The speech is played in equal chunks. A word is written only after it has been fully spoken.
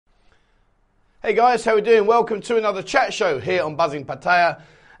Hey guys, how we doing? Welcome to another chat show here on Buzzing Pattaya.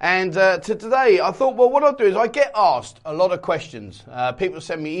 And today I thought, well, what I'll do is I get asked a lot of questions. People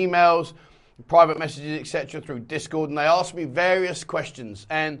send me emails, private messages, etc. through Discord, and they ask me various questions.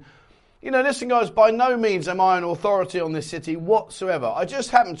 And, you know, listen guys, by no means am I an authority on this city whatsoever. I just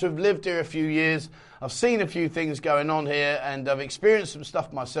happen to have lived here a few years. I've seen a few things going on here and I've experienced some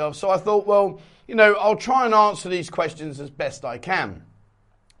stuff myself. So I thought, well, you know, I'll try and answer these questions as best I can.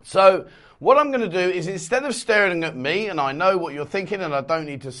 So what I'm going to do is, instead of staring at me, and I know what you're thinking and I don't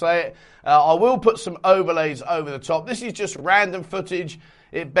need to say it, I will put some overlays over the top. This is just random footage.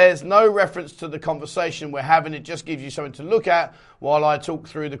 It bears no reference to the conversation we're having. It just gives you something to look at while I talk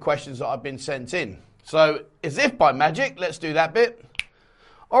through the questions that I've been sent in. So, as if by magic, let's do that bit.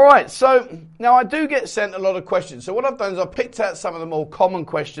 All right, so now I do get sent a lot of questions. So what I've done is I've picked out some of the more common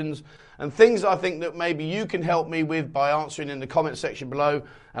questions and things I think that maybe you can help me with by answering in the comment section below,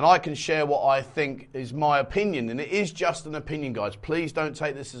 and I can share what I think is my opinion. And it is just an opinion, guys. Please don't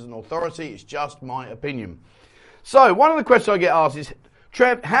take this as an authority. It's just my opinion. So one of the questions I get asked is,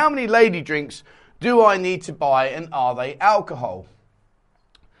 Trev, how many lady drinks do I need to buy and are they alcohol?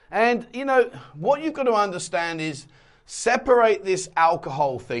 And, you know, what you've got to understand is separate this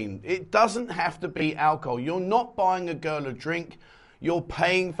alcohol thing. It doesn't have to be alcohol. You're not buying a girl a drink. You're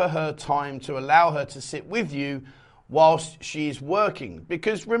paying for her time to allow her to sit with you whilst she's working.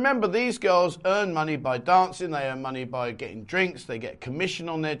 Because remember, these girls earn money by dancing. They earn money by getting drinks. They get commission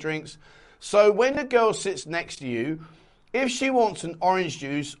on their drinks. So when a girl sits next to you, if she wants an orange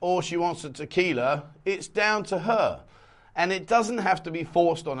juice or she wants a tequila, it's down to her. And it doesn't have to be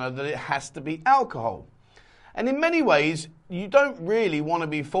forced on her that it has to be alcohol. And in many ways, you don't really want to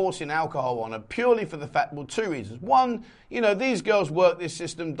be forcing alcohol on her purely for the fact, well, two reasons. One, you know, these girls work this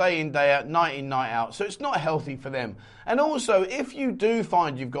system day in, day out, night in, night out, so it's not healthy for them. And also, if you do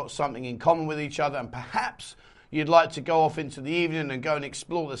find you've got something in common with each other and perhaps you'd like to go off into the evening and go and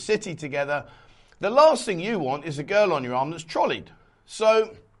explore the city together, the last thing you want is a girl on your arm that's trolleyed.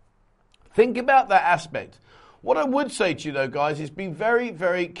 So think about that aspect. What I would say to you, though, guys, is be very,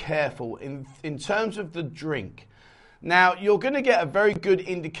 very careful in terms of the drink. Now, you're going to get a very good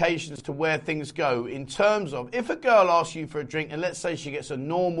indication as to where things go in terms of if a girl asks you for a drink, and let's say she gets a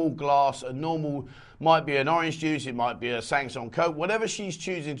normal glass, might be an orange juice, it might be a Sangsong Coke, whatever she's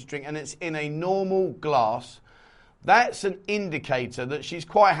choosing to drink, and it's in a normal glass, that's an indicator that she's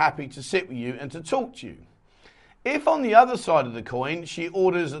quite happy to sit with you and to talk to you. If on the other side of the coin, she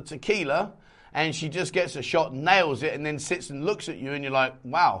orders a tequila, and she just gets a shot, nails it, and then sits and looks at you, and you're like,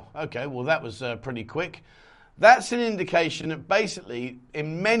 wow, okay, well, that was pretty quick. That's an indication that basically,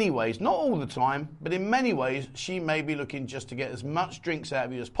 in many ways, not all the time, but in many ways, she may be looking just to get as much drinks out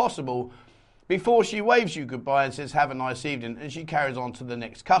of you as possible before she waves you goodbye and says, have a nice evening, and she carries on to the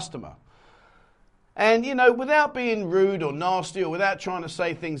next customer. And, you know, without being rude or nasty or without trying to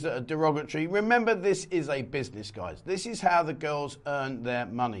say things that are derogatory, remember, this is a business, guys. This is how the girls earn their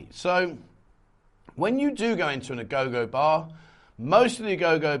money. So when you do go into a go-go bar, most of the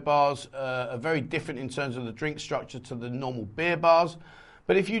go-go bars are very different in terms of the drink structure to the normal beer bars.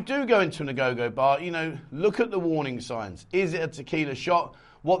 But if you do go into a go-go bar, you know, look at the warning signs. Is it a tequila shot?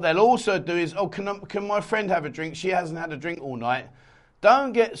 What they'll also do is, oh, can my friend have a drink? She hasn't had a drink all night.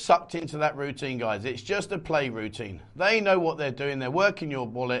 Don't get sucked into that routine, guys. It's just a play routine. They know what they're doing. They're working your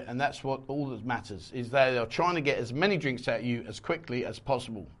wallet, and that's what all that matters, is they're trying to get as many drinks out of you as quickly as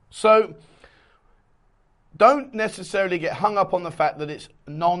possible. So don't necessarily get hung up on the fact that it's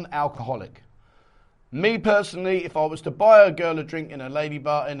non-alcoholic. Me personally, if I was to buy a girl a drink in a lady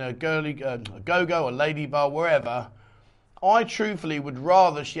bar, in a go-go, a lady bar, wherever, I truthfully would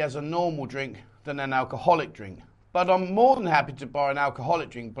rather she has a normal drink than an alcoholic drink. But I'm more than happy to buy an alcoholic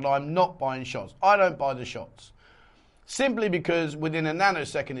drink, but I'm not buying shots. I don't buy the shots. Simply because within a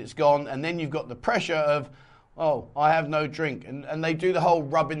nanosecond it's gone, and then you've got the pressure of, oh, I have no drink. And they do the whole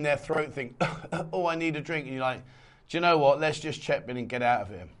rubbing their throat thing. Oh, I need a drink. And you're like, do you know what? Let's just check in and get out of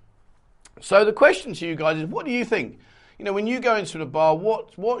here. So the question to you guys is, what do you think? You know, when you go into the bar,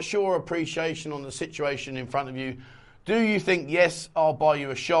 what's your appreciation on the situation in front of you? Do you think, yes, I'll buy you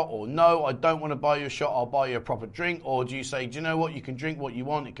a shot, or no, I don't want to buy you a shot, I'll buy you a proper drink? Or do you say, do you know what, you can drink what you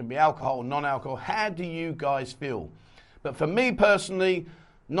want, it can be alcohol or non-alcohol? How do you guys feel? But for me personally,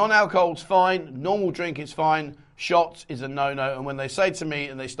 non-alcohol's fine, normal drink is fine, shots is a no-no. And when they say to me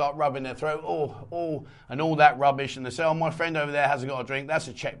and they start rubbing their throat, and all that rubbish, and they say, oh, my friend over there hasn't got a drink, that's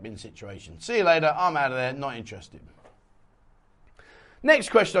a check bin situation. See you later, I'm out of there, not interested. Next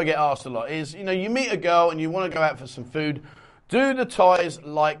question I get asked a lot is, you know, you meet a girl and you want to go out for some food. Do the Thais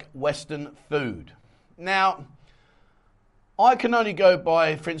like Western food? Now, I can only go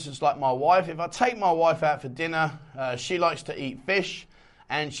by, for instance, like my wife. If I take my wife out for dinner, she likes to eat fish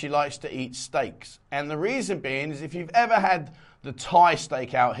and she likes to eat steaks. And the reason being is if you've ever had the Thai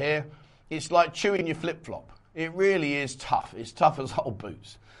steak out here, it's like chewing your flip-flop. It really is tough. It's tough as old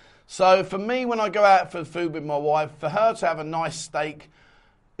boots. So for me, when I go out for food with my wife, for her to have a nice steak,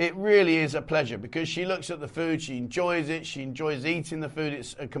 it really is a pleasure because she looks at the food, she enjoys it, she enjoys eating the food.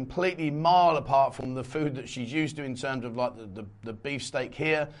 It's a completely mile apart from the food that she's used to in terms of like the beef steak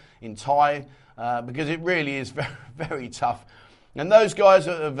here in Thai, because it really is very, very tough. And those guys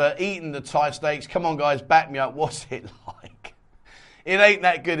that have eaten the Thai steaks, come on guys, back me up, what's it like? It ain't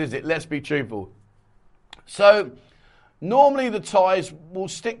that good, is it? Let's be truthful. So normally the Thais will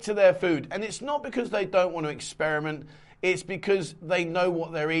stick to their food, and it's not because they don't want to experiment. It's because they know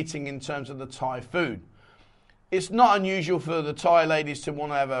what they're eating in terms of the Thai food. It's not unusual for the Thai ladies to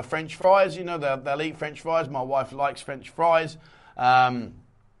want to have French fries. You know, they'll eat French fries. My wife likes French fries.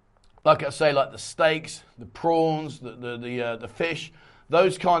 Like I say, like the steaks, the prawns, the fish,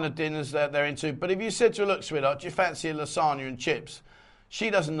 those kind of dinners that they're into. But if you said to her, look, sweetheart, do you fancy a lasagna and chips?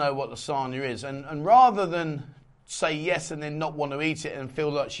 She doesn't know what lasagna is. And rather than say yes and then not want to eat it and feel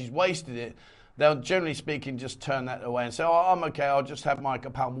like she's wasted it, they'll, generally speaking, just turn that away and say, oh, I'm okay, I'll just have my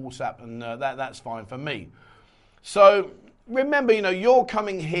kapal woosap and that's fine for me. So remember, you know, you're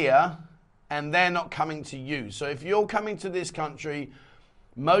coming here and they're not coming to you. So if you're coming to this country,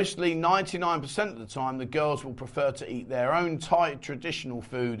 mostly 99% of the time, the girls will prefer to eat their own Thai traditional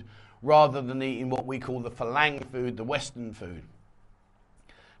food rather than eating what we call the Falang food, the Western food.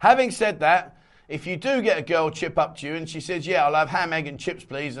 Having said that, if you do get a girl chip up to you and she says, yeah, I'll have ham, egg and chips,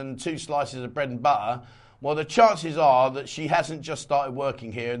 please, and 2 slices of bread and butter, well, the chances are that she hasn't just started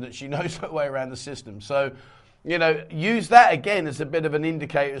working here and that she knows her way around the system. So, you know, use that again as a bit of an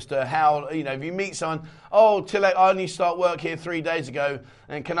indicator as to how, you know, if you meet someone, oh, Tilak, I only start work here 3 days ago,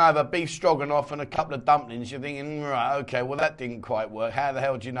 and can I have a beef stroganoff and a couple of dumplings? You're thinking, right, okay, well, that didn't quite work. How the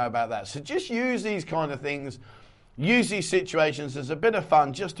hell do you know about that? So just use these kind of things. Use these situations as a bit of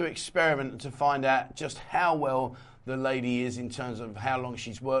fun just to experiment and to find out just how well the lady is in terms of how long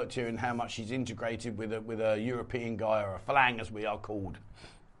she's worked here and how much she's integrated with a European guy, or a Falang as we are called.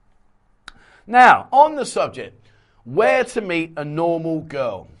 Now, on the subject, where to meet a normal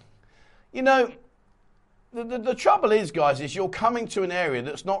girl. You know, the trouble is, guys, is you're coming to an area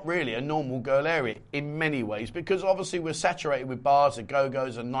that's not really a normal girl area in many ways, because obviously we're saturated with bars and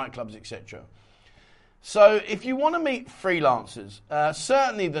go-go's and nightclubs, etc. So if you want to meet freelancers,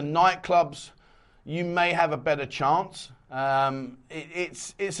 certainly the nightclubs, you may have a better chance.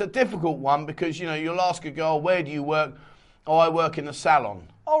 It's a difficult one because, you know, you'll ask a girl, where do you work? Oh, I work in a salon.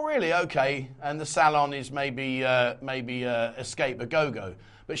 Oh, really? Okay. And the salon is maybe Escape a Go-Go.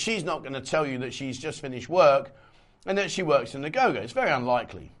 But she's not going to tell you that she's just finished work and that she works in the Go-Go. It's very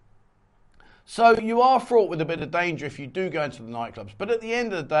unlikely. So you are fraught with a bit of danger if you do go into the nightclubs. But at the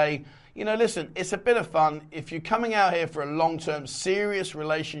end of the day, you know, listen, it's a bit of fun. If you're coming out here for a long-term, serious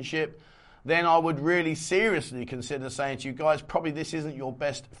relationship, then I would really seriously consider saying to you guys, probably this isn't your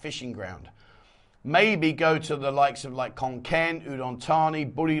best fishing ground. Maybe go to the likes of like Khon Kaen, Udon Thani,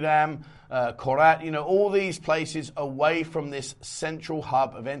 Buriram, Korat, you know, all these places away from this central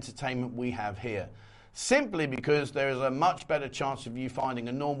hub of entertainment we have here. Simply because there is a much better chance of you finding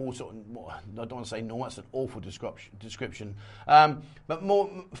a normal sort of, I don't want to say normal, that's an awful description, but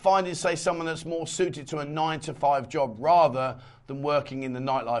more finding, say, someone that's more suited to a 9-to-5 job rather than working in the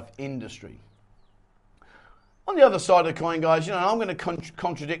nightlife industry. On the other side of the coin, guys, you know, I'm going to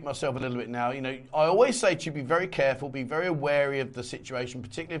contradict myself a little bit now. You know, I always say to you, be very careful, be very wary of the situation,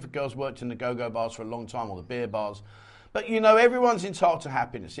 particularly if a girl's worked in the go-go bars for a long time or the beer bars. But, you know, everyone's entitled to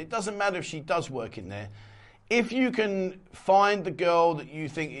happiness. It doesn't matter if she does work in there. If you can find the girl that you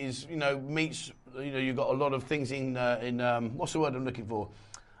think is, you know, meets, you know, you've got a lot of things in what's the word I'm looking for?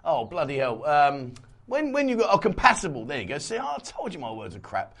 Oh, bloody hell. When you got, compatible, there you go. See, I told you my words are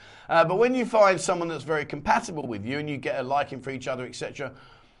crap. But when you find someone that's very compatible with you and you get a liking for each other, etc.,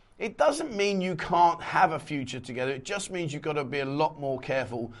 it doesn't mean you can't have a future together. It just means you've got to be a lot more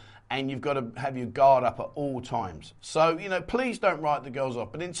careful and you've got to have your guard up at all times. So, you know, please don't write the girls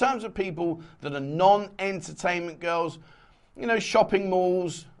off. But in terms of people that are non-entertainment girls, you know, shopping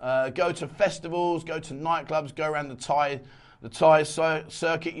malls, go to festivals, go to nightclubs, go around the Thai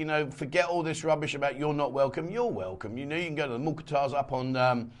circuit, you know, forget all this rubbish about you're not welcome. You're welcome. You know, you can go to the Mukatars up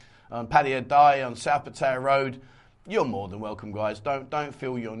on Pattaya, on South Pattaya Road. You're more than welcome, guys. Don't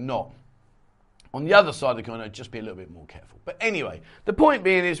feel you're not. On the other side of the coin, just be a little bit more careful. But anyway, the point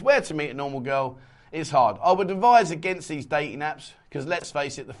being is where to meet a normal girl is hard. I would advise against these dating apps because let's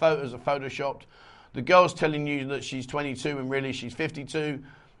face it, the photos are photoshopped. The girl's telling you that she's 22 and really she's 52.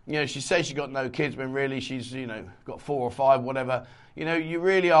 You know, she says she's got no kids when really she's, you know, got 4 or 5, whatever. You know, you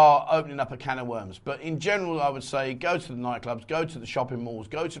really are opening up a can of worms. But in general, I would say go to the nightclubs, go to the shopping malls,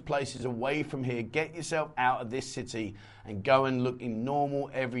 go to places away from here, get yourself out of this city and go and look in normal,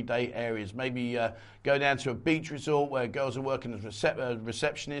 everyday areas. Maybe go down to a beach resort where girls are working as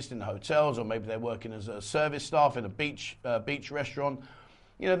receptionists in the hotels, or maybe they're working as a service staff in a beach restaurant.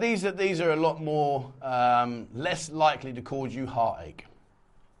 You know, these are a lot more less likely to cause you heartache.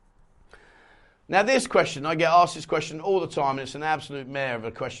 Now this question, I get asked this question all the time, and it's an absolute mare of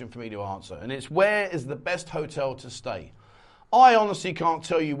a question for me to answer. And it's, where is the best hotel to stay? I honestly can't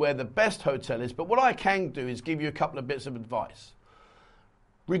tell you where the best hotel is, but what I can do is give you a couple of bits of advice.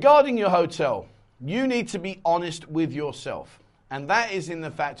 Regarding your hotel, you need to be honest with yourself. And that is in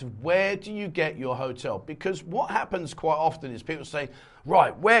the fact of, where do you get your hotel? Because what happens quite often is people say,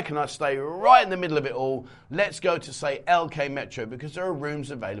 right, where can I stay? Right in the middle of it all. Let's go to, say, LK Metro, because there are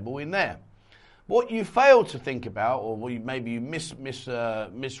rooms available in there. What you fail to think about, or what maybe you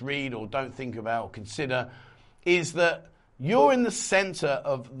misread or don't think about or consider, is that you're in the centre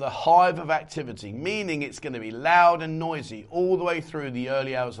of the hive of activity, meaning it's going to be loud and noisy all the way through the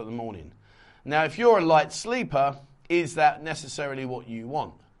early hours of the morning. Now, if you're a light sleeper, is that necessarily what you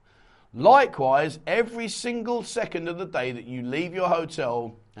want? Likewise, every single second of the day that you leave your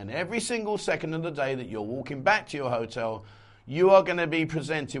hotel and every single second of the day that you're walking back to your hotel, you are going to be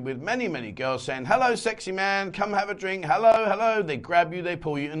presented with many, many girls saying, hello, sexy man, come have a drink, hello, hello. They grab you, they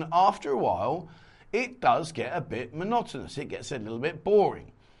pull you, and after a while, it does get a bit monotonous. It gets a little bit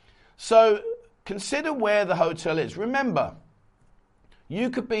boring. So consider where the hotel is. Remember, you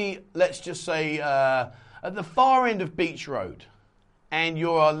could be, let's just say, at the far end of Beach Road, and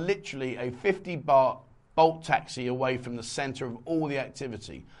you are literally a 50-baht Bolt taxi away from the centre of all the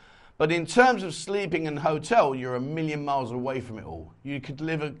activity. But in terms of sleeping in a hotel, you're a million miles away from it all. You could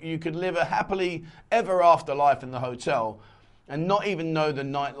live a happily ever after life in the hotel and not even know the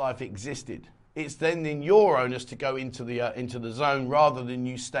nightlife existed. It's then in your onus to go into the zone rather than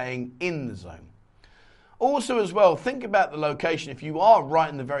you staying in the zone. Also as well, think about the location. If you are right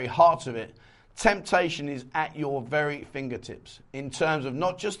in the very heart of it, temptation is at your very fingertips in terms of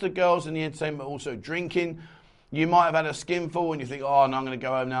not just the girls and the entertainment, but also drinking. You might have had a skinful and you think, oh, no, I'm going to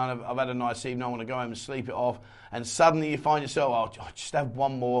go home now. I've had a nice evening. I want to go home and sleep it off. And suddenly you find yourself, oh, I'll just have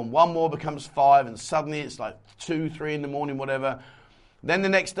one more. And one more becomes 5. And suddenly it's like 2, 3 in the morning, whatever. Then the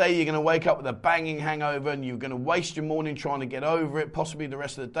next day you're going to wake up with a banging hangover and you're going to waste your morning trying to get over it, possibly the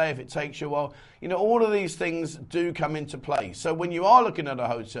rest of the day if it takes you a while. You know, all of these things do come into play. So when you are looking at a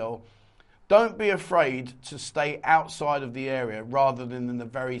hotel, don't be afraid to stay outside of the area rather than in the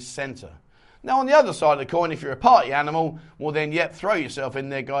very centre. Now, on the other side of the coin, if you're a party animal, well then, yep, throw yourself in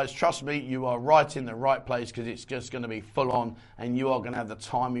there, guys. Trust me, you are right in the right place because it's just going to be full on and you are going to have the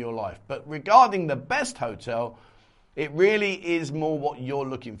time of your life. But regarding the best hotel, it really is more what you're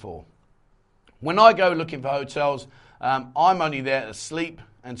looking for. When I go looking for hotels, I'm only there to sleep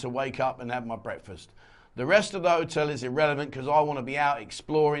and to wake up and have my breakfast. The rest of the hotel is irrelevant because I want to be out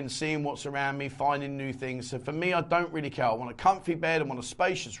exploring, seeing what's around me, finding new things. So for me, I don't really care. I want a comfy bed, I want a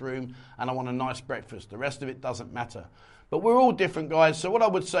spacious room, and I want a nice breakfast. The rest of it doesn't matter. But we're all different, guys. So what I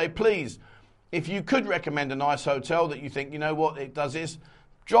would say, please, if you could recommend a nice hotel that you think, you know what, it does this,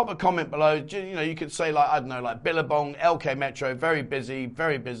 drop a comment below. You know, you could say like, I don't know, like Billabong, LK Metro, very busy,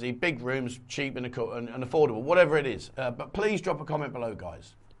 big rooms, cheap and affordable, whatever it is. But please drop a comment below,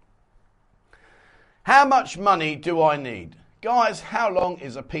 guys. How much money do I need? Guys, how long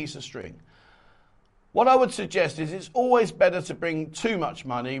is a piece of string? What I would suggest is it's always better to bring too much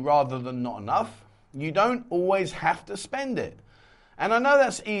money rather than not enough. You don't always have to spend it. And I know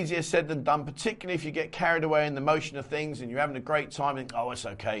that's easier said than done, particularly if you get carried away in the motion of things and you're having a great time and think, oh, it's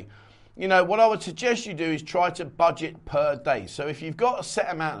okay. You know, what I would suggest you do is try to budget per day. So if you've got a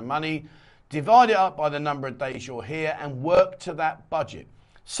set amount of money, divide it up by the number of days you're here and work to that budget.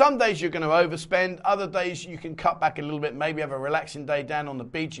 Some days you're going to overspend, other days you can cut back a little bit, maybe have a relaxing day down on the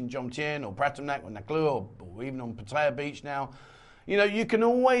beach in Jomtien or Pratamnak or Naklu or even on Pattaya Beach now. You know, you can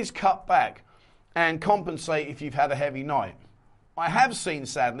always cut back and compensate if you've had a heavy night. I have seen,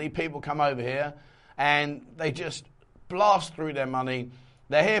 sadly, people come over here and they just blast through their money.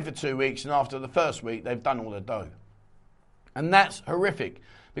 They're here for 2 weeks and after the first week they've done all their dough. And that's horrific.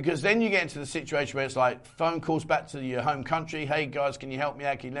 Because then you get into the situation where it's like phone calls back to your home country. Hey guys, can you help me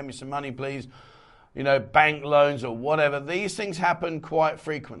out? Can you lend me some money, please? You know, bank loans or whatever. These things happen quite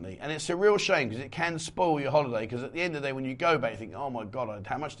frequently. And it's a real shame because it can spoil your holiday. Because at the end of the day, when you go back, you think, oh my God,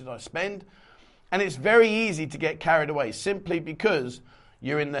 how much did I spend? And it's very easy to get carried away simply because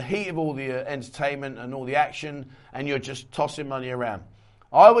you're in the heat of all the entertainment and all the action, and you're just tossing money around.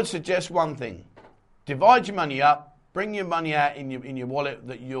 I would suggest one thing. Divide your money up, bring your money out in your wallet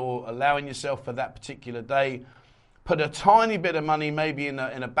that you're allowing yourself for that particular day. Put a tiny bit of money maybe in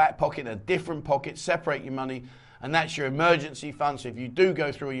a back pocket, a different pocket, separate your money, and that's your emergency fund. So if you do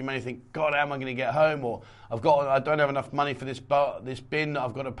go through, you may think, God, how am I going to get home? Or I don't have enough money for this bin that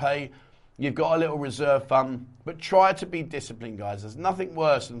I've got to pay. You've got a little reserve fund, but try to be disciplined, guys. There's nothing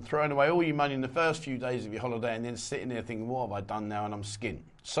worse than throwing away all your money in the first few days of your holiday and then sitting there thinking, what have I done now? And I'm skint.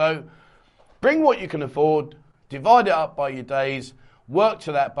 So bring what you can afford, divide it up by your days, work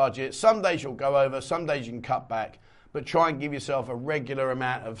to that budget. Some days you'll go over, some days you can cut back, but try and give yourself a regular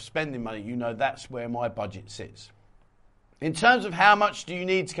amount of spending money. You know, that's where my budget sits. In terms of how much do you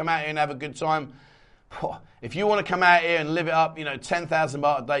need to come out here and have a good time, if you want to come out here and live it up, 10,000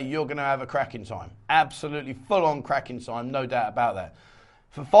 baht a day, you're going to have a cracking time. Absolutely full-on cracking time, no doubt about that.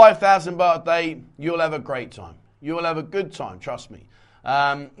 For 5,000 baht a day, you'll have a great time. You'll have a good time, trust me.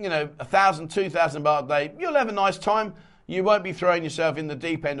 1,000, 2,000 baht a day, you'll have a nice time. You won't be throwing yourself in the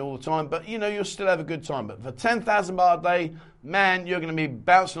deep end all the time, but you'll still have a good time. But for 10,000 baht a day, man, you're going to be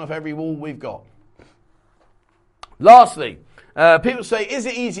bouncing off every wall we've got. Lastly, people say, is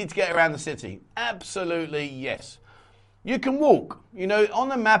it easy to get around the city? Absolutely, yes. You can walk. On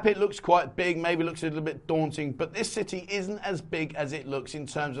the map it looks quite big, maybe looks a little bit daunting, but this city isn't as big as it looks in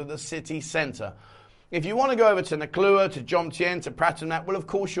terms of the city centre. If you want to go over to Naklua, to Jomtien, to Pratunap, well, of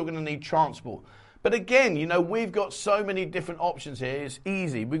course you're going to need transport. But again, we've got so many different options here. It's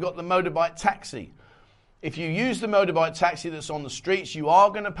easy. We've got the motorbike taxi. If you use the motorbike taxi that's on the streets, you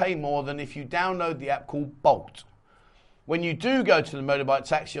are going to pay more than if you download the app called Bolt. When you do go to the motorbike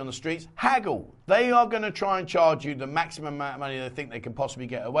taxi on the streets, haggle. They are going to try and charge you the maximum amount of money they think they can possibly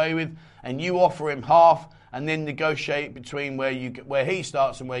get away with, and you offer him half and then negotiate between where he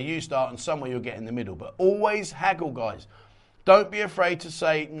starts and where you start, and somewhere you'll get in the middle. But always haggle, guys. Don't be afraid to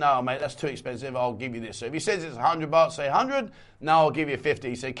say, no, mate, that's too expensive, I'll give you this. So if he says it's 100 baht, say 100, no, I'll give you 50.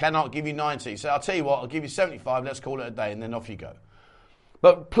 He said, cannot give you 90. So I'll tell you what, I'll give you 75, let's call it a day, and then off you go.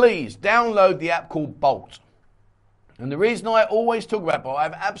 But please, download the app called Bolt. And the reason I always talk about Bolt, I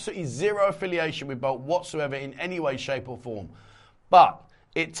have absolutely zero affiliation with Bolt whatsoever in any way, shape or form. But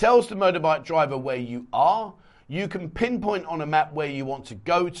it tells the motorbike driver where you are. You can pinpoint on a map where you want to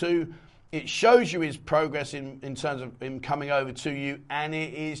go to. It shows you his progress in terms of him coming over to you, and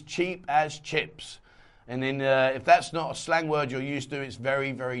it is cheap as chips. And then if that's not a slang word you're used to, it's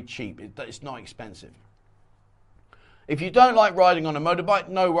very, very cheap. It's not expensive. If you don't like riding on a motorbike,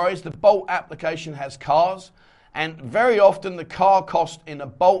 no worries. The Bolt application has cars, and very often the car cost in a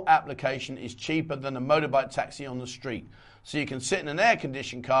Bolt application is cheaper than a motorbike taxi on the street. So you can sit in an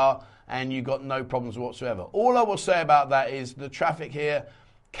air-conditioned car and you've got no problems whatsoever. All I will say about that is the traffic here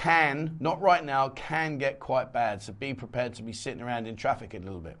can, not right now, can get quite bad. So be prepared to be sitting around in traffic a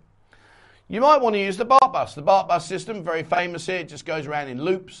little bit. You might want to use the BART bus. The BART bus system, very famous here. It just goes around in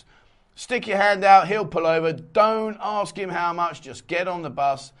loops. Stick your hand out, he'll pull over. Don't ask him how much, just get on the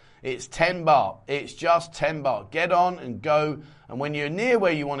bus. It's 10 baht. It's just 10 baht. Get on and go. And when you're near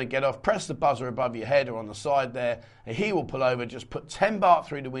where you want to get off, press the buzzer above your head or on the side there. And he will pull over. Just put 10 baht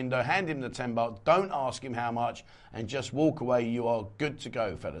through the window. Hand him the 10 baht. Don't ask him how much. And just walk away. You are good to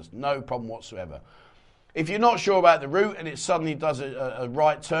go, fellas. No problem whatsoever. If you're not sure about the route and it suddenly does a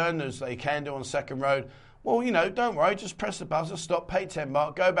right turn, as they can do on Second Road, well, don't worry. Just press the buzzer, stop, pay 10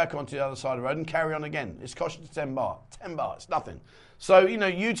 baht, go back onto the other side of the road and carry on again. It's cost you 10 baht. 10 baht, it's nothing. So,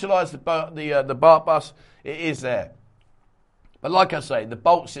 utilise the BART bus. It is there. But like I say, the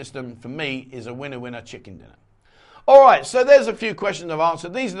Bolt system, for me, is a winner-winner chicken dinner. All right, so there's a few questions I've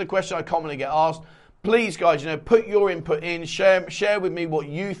answered. These are the questions I commonly get asked. Please, guys, put your input in. Share with me what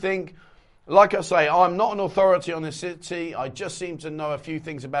you think. Like I say, I'm not an authority on this city. I just seem to know a few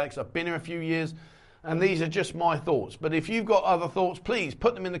things about it because I've been here a few years. And these are just my thoughts. But if you've got other thoughts, please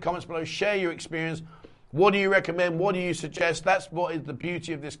put them in the comments below. Share your experience. What do you recommend? What do you suggest? That's what is the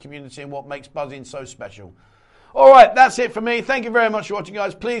beauty of this community and what makes buzzing so special. All right, that's it for me. Thank you very much for watching,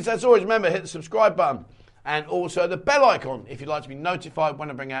 guys. Please, as always, remember, hit the subscribe button and also the bell icon if you'd like to be notified when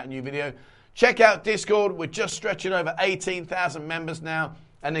I bring out a new video. Check out Discord. We're just stretching over 18,000 members now.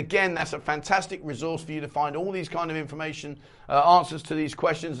 And again, that's a fantastic resource for you to find all these kind of information, answers to these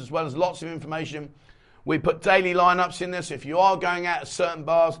questions, as well as lots of information. We put daily lineups in there, so if you are going out at certain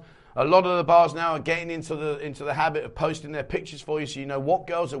bars, a lot of the bars now are getting into the habit of posting their pictures for you, so you know what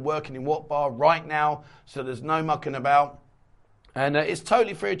girls are working in what bar right now, so there's no mucking about. And it's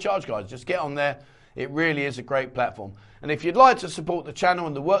totally free of charge, guys. Just get on there. It really is a great platform. And if you'd like to support the channel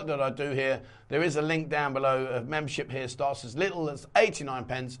and the work that I do here, there is a link down below. Membership here starts as little as 89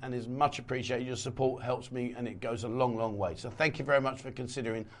 pence and is much appreciated. Your support helps me and it goes a long, long way. So thank you very much for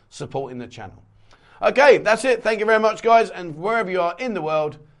considering supporting the channel. Okay, that's it. Thank you very much, guys. And wherever you are in the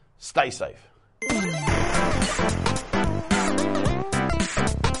world, stay safe.